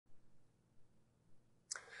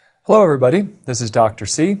Hello everybody, this is Dr.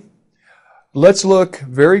 C. Let's look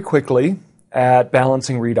very quickly at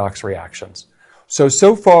balancing redox reactions.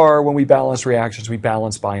 So far when we balance reactions, we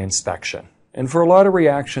balance by inspection. And for a lot of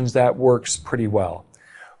reactions that works pretty well.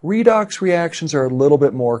 Redox reactions are a little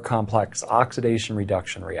bit more complex, oxidation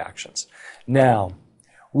reduction reactions. Now,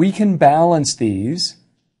 we can balance these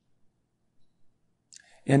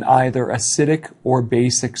in either acidic or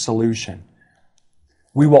basic solution.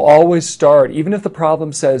 We will always start, even if the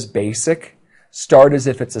problem says basic, start as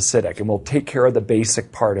if it's acidic, and we'll take care of the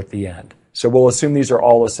basic part at the end. So we'll assume these are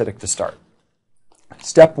all acidic to start.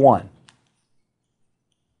 Step one.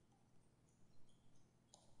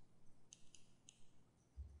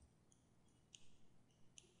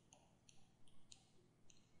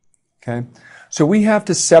 Okay, so we have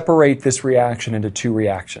to separate this reaction into two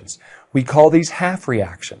reactions. We call these half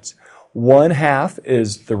reactions. One half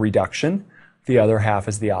is the reduction. The other half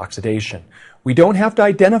is the oxidation. We don't have to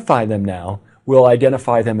identify them now. We'll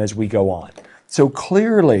identify them as we go on. So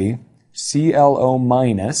clearly, ClO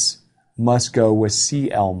minus must go with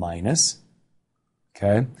Cl minus,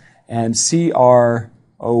 okay? And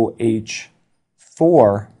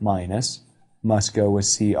CrOH4 minus must go with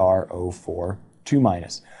CrO4 2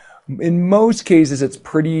 minus. In most cases, it's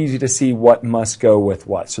pretty easy to see what must go with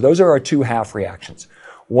what. So those are our two half reactions.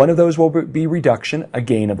 One of those will be reduction, a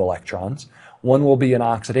gain of electrons. One will be an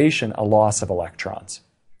oxidation, a loss of electrons.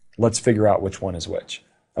 Let's figure out which one is which.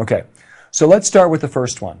 Okay, so let's start with the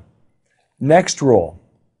first one. Next rule,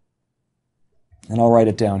 and I'll write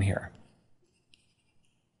it down here.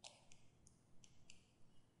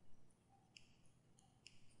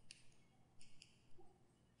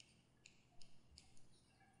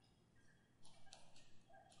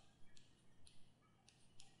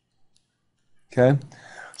 Okay,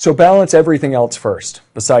 so balance everything else first,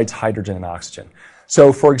 besides hydrogen and oxygen.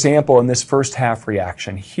 So for example, in this first half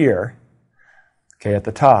reaction here, okay, at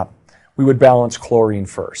the top, we would balance chlorine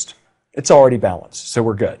first. It's already balanced, so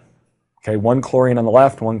we're good. Okay, one chlorine on the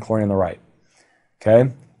left, one chlorine on the right.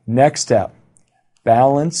 Okay, next step,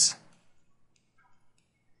 balance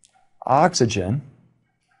oxygen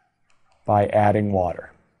by adding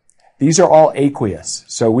water. These are all aqueous,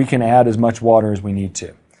 so we can add as much water as we need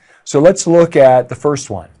to. So let's look at the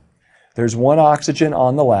first one. There's one oxygen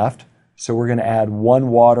on the left, so we're going to add one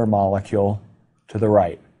water molecule to the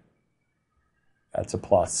right. That's a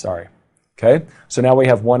plus, sorry. Okay, so now we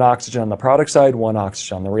have one oxygen on the product side, one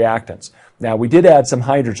oxygen on the reactants. Now we did add some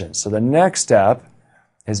hydrogen, so the next step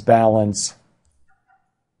is balance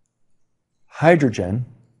hydrogen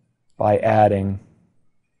by adding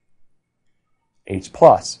H+.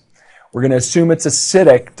 We're going to assume it's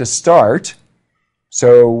acidic to start,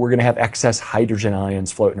 so we're going to have excess hydrogen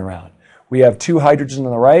ions floating around. We have two hydrogens on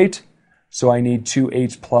the right, so I need two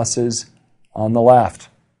H pluses on the left.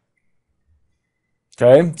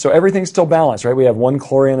 Okay, so everything's still balanced, right? We have one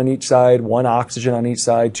chlorine on each side, one oxygen on each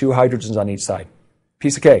side, two hydrogens on each side.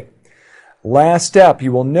 Piece of cake. Last step,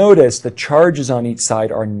 you will notice the charges on each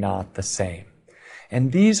side are not the same.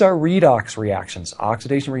 And these are redox reactions,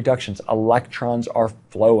 oxidation reductions. Electrons are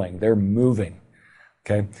flowing, they're moving.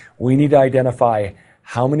 Okay, we need to identify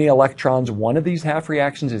how many electrons one of these half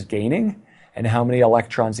reactions is gaining and how many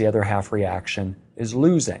electrons the other half reaction is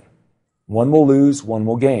losing. One will lose, one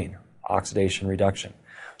will gain. Oxidation reduction.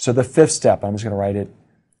 So the fifth step, I'm just going to write it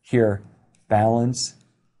here, balance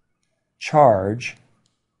charge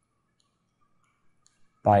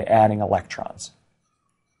by adding electrons.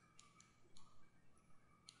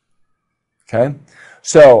 Okay,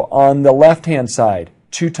 so on the left-hand side,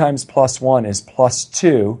 2 times +1 is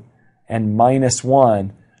 +2, and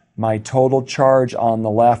 -1. My total charge on the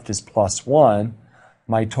left is +1.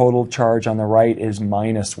 My total charge on the right is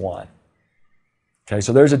 -1. Okay,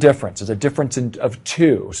 so there's a difference. There's a difference of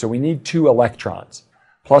 2. So we need 2 electrons.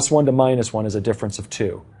 +1 to -1 is a difference of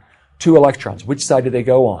 2. 2 electrons. Which side do they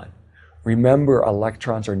go on? Remember,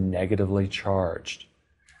 electrons are negatively charged.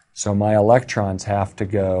 So my electrons have to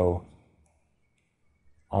go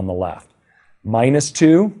on the left.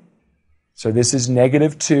 -2, so this is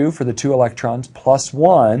 -2 for the 2 electrons,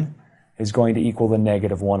 +1 is going to equal the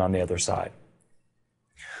 -1 on the other side.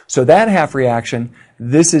 So that half reaction,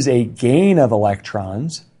 this is a gain of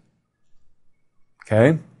electrons,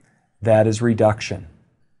 okay? That is reduction.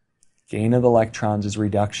 Gain of electrons is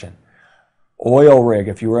reduction. Oil rig,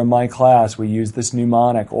 if you were in my class, we use this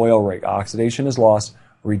mnemonic, oil rig. Oxidation is loss,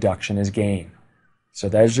 reduction is gain. So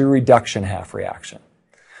there's your reduction half reaction.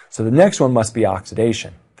 So the next one must be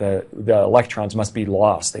oxidation. The electrons must be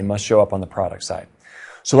lost. They must show up on the product side.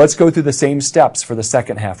 So let's go through the same steps for the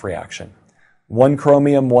second half reaction. 1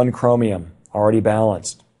 chromium, already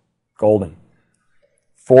balanced. Golden.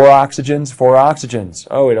 4 oxygens, 4 oxygens.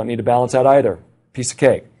 Oh, we don't need to balance out either. Piece of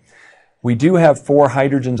cake. We do have 4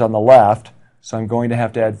 hydrogens on the left, so I'm going to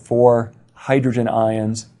have to add 4 hydrogen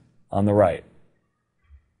ions on the right.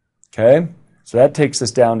 Okay? So that takes us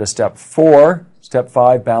down to step 4. Step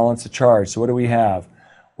 5, balance the charge. So what do we have?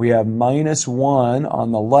 We have -1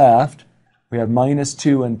 on the left. We have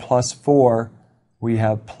 -2 and +4. We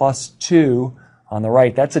have +2 on the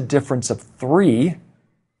right. That's a difference of 3.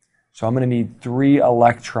 So I'm going to need 3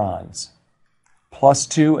 electrons.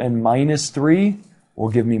 +2 and -3 will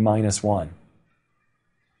give me -1.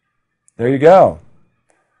 There you go.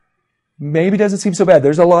 Maybe it doesn't seem so bad.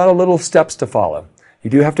 There's a lot of little steps to follow. You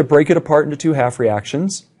do have to break it apart into 2 half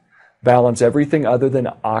reactions. Balance everything other than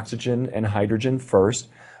oxygen and hydrogen first.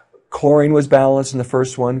 Chlorine was balanced in the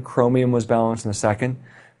first one. Chromium was balanced in the second.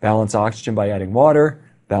 Balance oxygen by adding water.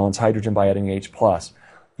 Balance hydrogen by adding H+.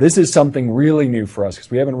 This is something really new for us because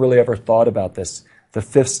we haven't really ever thought about this. The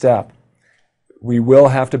 5th step. We will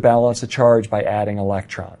have to balance the charge by adding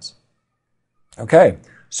electrons. Okay,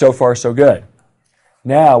 so far so good.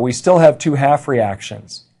 Now, we still have 2 half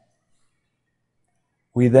reactions.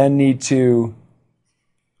 We then need to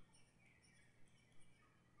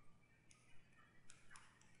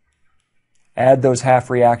add those half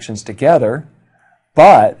reactions together,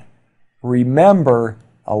 but remember,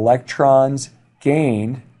 electrons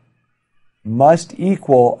gained must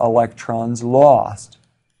equal electrons lost.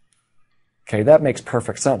 Okay, that makes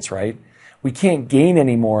perfect sense, right? We can't gain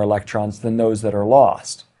any more electrons than those that are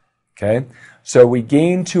lost. Okay, so we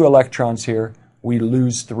gain 2 electrons here, we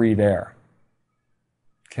lose 3 there.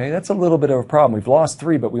 Okay, that's a little bit of a problem. We've lost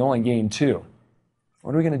 3, but we only gained 2.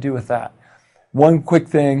 What are we going to do with that? One quick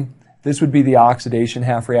thing, this would be the oxidation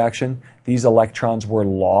half reaction. These electrons were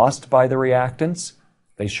lost by the reactants.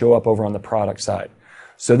 They show up over on the product side.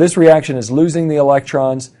 So this reaction is losing the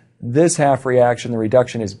electrons. This half reaction, the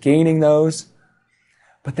reduction, is gaining those.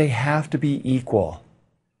 But they have to be equal.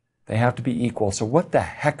 They have to be equal. So what the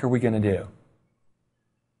heck are we going to do?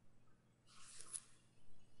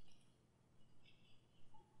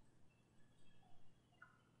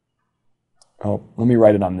 Oh, let me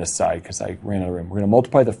write it on this side because I ran out of room. We're going to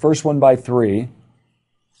multiply the first one by 3.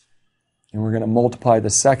 And we're going to multiply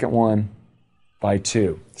the second one by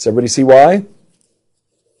 2. Does everybody see why?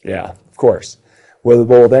 Yeah, of course. We'll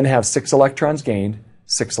then have 6 electrons gained,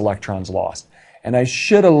 6 electrons lost. And I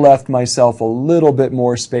should have left myself a little bit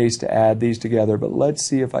more space to add these together, but let's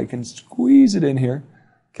see if I can squeeze it in here.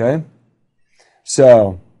 Okay?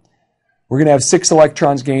 So, we're going to have 6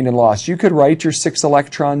 electrons gained and lost. You could write your 6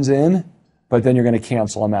 electrons in, but then you're going to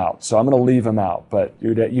cancel them out. So I'm going to leave them out. But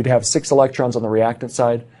you'd have 6 electrons on the reactant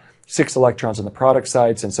side, 6 electrons on the product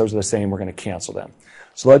side. Since those are the same, we're going to cancel them.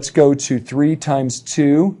 So let's go to 3 times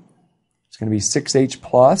 2. It's going to be 6H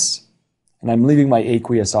plus. And I'm leaving my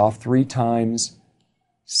aqueous off. 3 times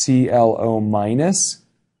ClO minus.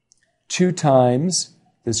 2 times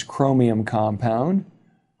this chromium compound,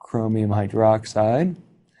 chromium hydroxide.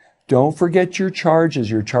 Don't forget your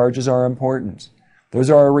charges. Your charges are important. Those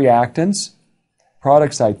are our reactants.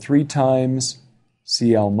 Product side, 3 times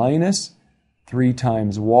Cl minus, 3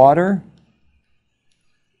 times water,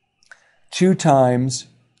 2 times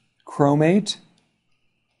chromate,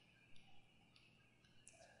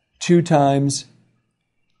 2 times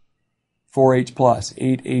 4H plus,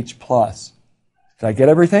 8H plus. Did I get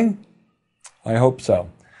everything? I hope so.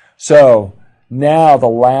 So now the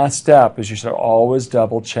last step is you should always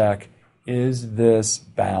double check, is this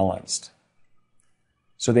balanced?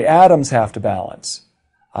 So the atoms have to balance.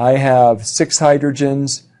 I have 6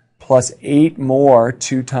 hydrogens plus 8 more,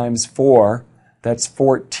 2 times 4. That's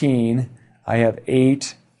 14. I have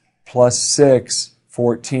 8 plus 6,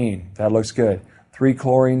 14. That looks good. 3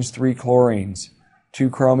 chlorines, 3 chlorines.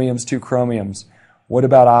 2 chromiums, 2 chromiums. What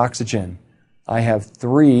about oxygen? I have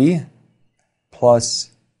 3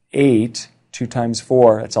 plus 8, 2 times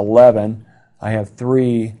 4. That's 11. I have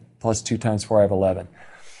 3 plus 2 times 4. I have 11.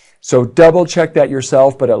 So double check that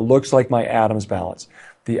yourself, but it looks like my atoms balance.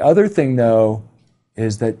 The other thing, though,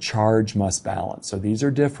 is that charge must balance. So these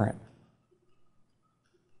are different.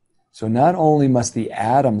 So not only must the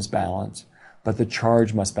atoms balance, but the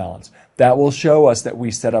charge must balance. That will show us that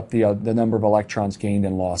we set up the number of electrons gained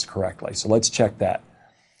and lost correctly. So let's check that.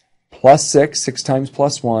 Plus 6, 6 times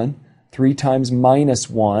plus 1, 3 times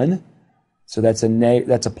minus 1. So that's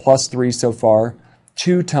a plus 3 so far.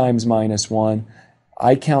 2 times minus 1.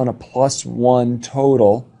 I count a plus 1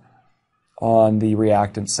 total on the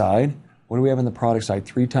reactant side. What do we have on the product side?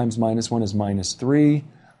 3 times minus 1 is minus 3.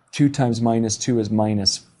 2 times minus 2 is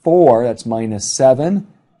minus 4. That's minus 7.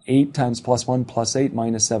 8 times plus 1 plus 8,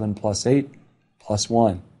 minus 7 plus 8 plus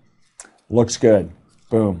 1. Looks good.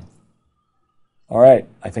 Boom. All right,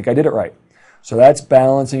 I think I did it right. So that's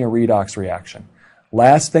balancing a redox reaction.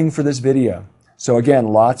 Last thing for this video. So again,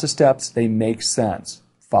 lots of steps, they make sense.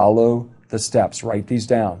 Follow the steps, write these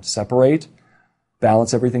down. Separate,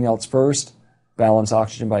 balance everything else first, balance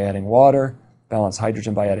oxygen by adding water, balance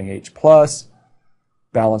hydrogen by adding H+,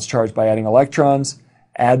 balance charge by adding electrons,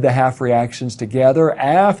 add the half reactions together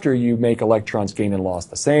after you make electrons gain and loss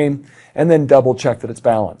the same, and then double check that it's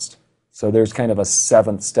balanced. So there's kind of a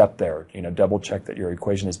seventh step there. Double check that your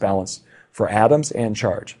equation is balanced for atoms and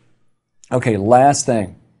charge. Okay, last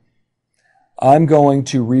thing. I'm going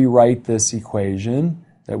to rewrite this equation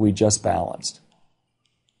that we just balanced.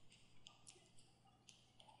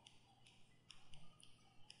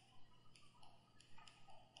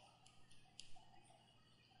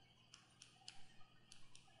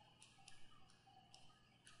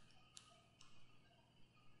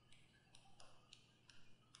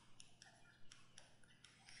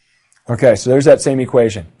 Okay, so there's that same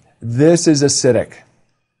equation. This is acidic.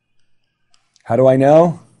 How do I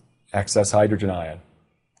know? Excess hydrogen ion.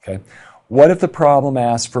 Okay. What if the problem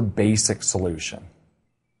asks for basic solution?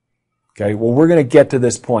 Okay, well, we're going to get to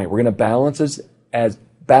this point. We're going to balance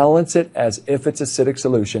it as if it's acidic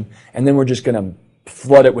solution, and then we're just going to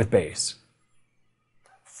flood it with base.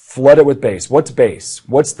 Flood it with base. What's base?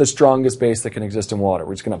 What's the strongest base that can exist in water?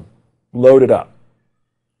 We're just going to load it up.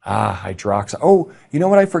 Hydroxide. Oh, you know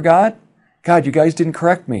what I forgot? God, you guys didn't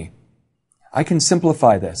correct me. I can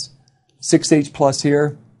simplify this. 6H plus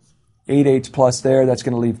here, 8H plus there, that's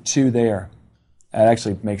going to leave 2 there. That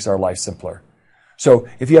actually makes our life simpler. So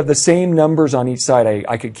if you have the same numbers on each side,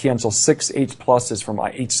 I could cancel 6H pluses from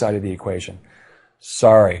each side of the equation.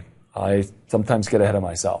 Sorry, I sometimes get ahead of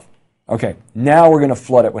myself. Okay, now we're going to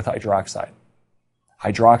flood it with hydroxide.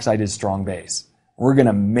 Hydroxide is strong base. We're going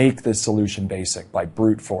to make this solution basic by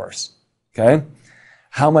brute force. Okay?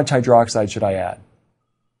 How much hydroxide should I add?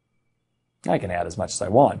 I can add as much as I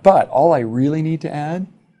want, but all I really need to add,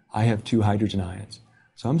 I have 2 hydrogen ions.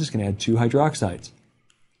 So I'm just going to add 2 hydroxides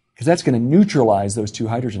because that's going to neutralize those 2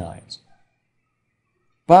 hydrogen ions.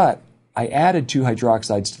 But I added 2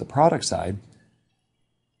 hydroxides to the product side.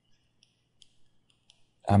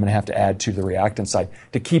 I'm going to have to add 2 to the reactant side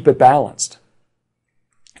to keep it balanced.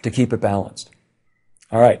 To keep it balanced.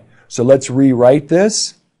 All right, so let's rewrite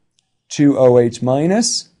this. 2OH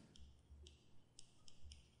minus.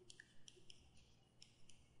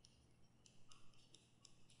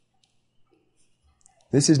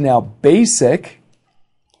 This is now basic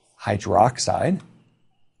hydroxide.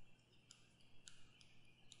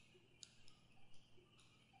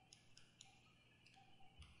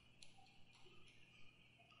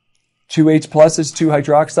 Two H pluses, 2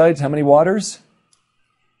 hydroxides. How many waters?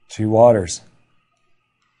 2 waters.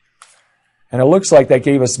 And it looks like that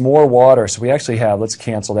gave us more water. So we actually have, let's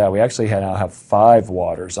cancel that. We actually now have 5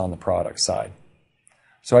 waters on the product side.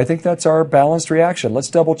 So I think that's our balanced reaction. Let's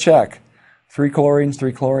double check. 3 chlorines,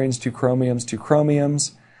 3 chlorines, 2 chromiums, 2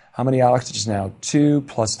 chromiums. How many oxygens now? 2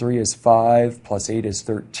 plus 3 is 5, plus 8 is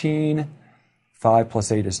 13. 5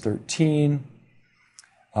 plus 8 is 13.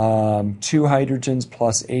 2 hydrogens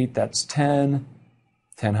plus 8, that's 10.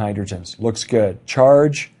 10 hydrogens. Looks good.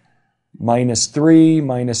 Charge. Minus 3,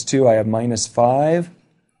 minus 2, I have minus 5,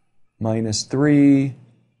 minus 3.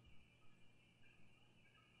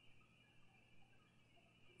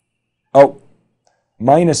 Oh,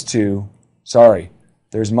 minus 2, sorry,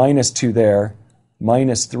 there's minus 2 there,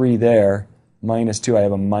 minus 3 there, minus 2, I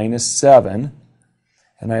have a minus 7,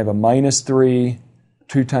 and I have a minus 3,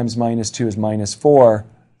 2 times minus 2 is minus 4,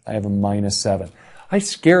 I have a minus 7. I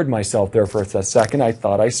scared myself there for a second, I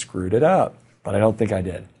thought I screwed it up, but I don't think I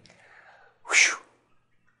did.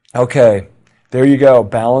 Okay, there you go,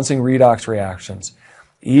 balancing redox reactions.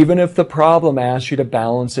 Even if the problem asks you to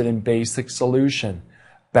balance it in basic solution,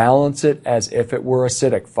 balance it as if it were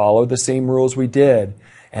acidic. Follow the same rules we did,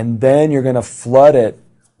 and then you're going to flood it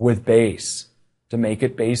with base to make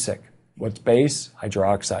it basic. What's base?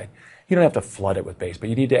 Hydroxide. You don't have to flood it with base, but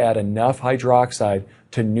you need to add enough hydroxide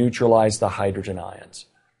to neutralize the hydrogen ions.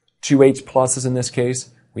 2 H pluses in this case,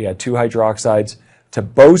 we had 2 hydroxides to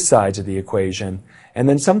both sides of the equation. And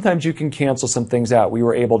then sometimes you can cancel some things out. We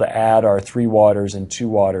were able to add our 3 waters and 2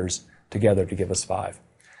 waters together to give us 5.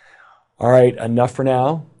 All right, enough for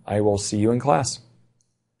now. I will see you in class.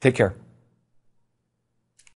 Take care.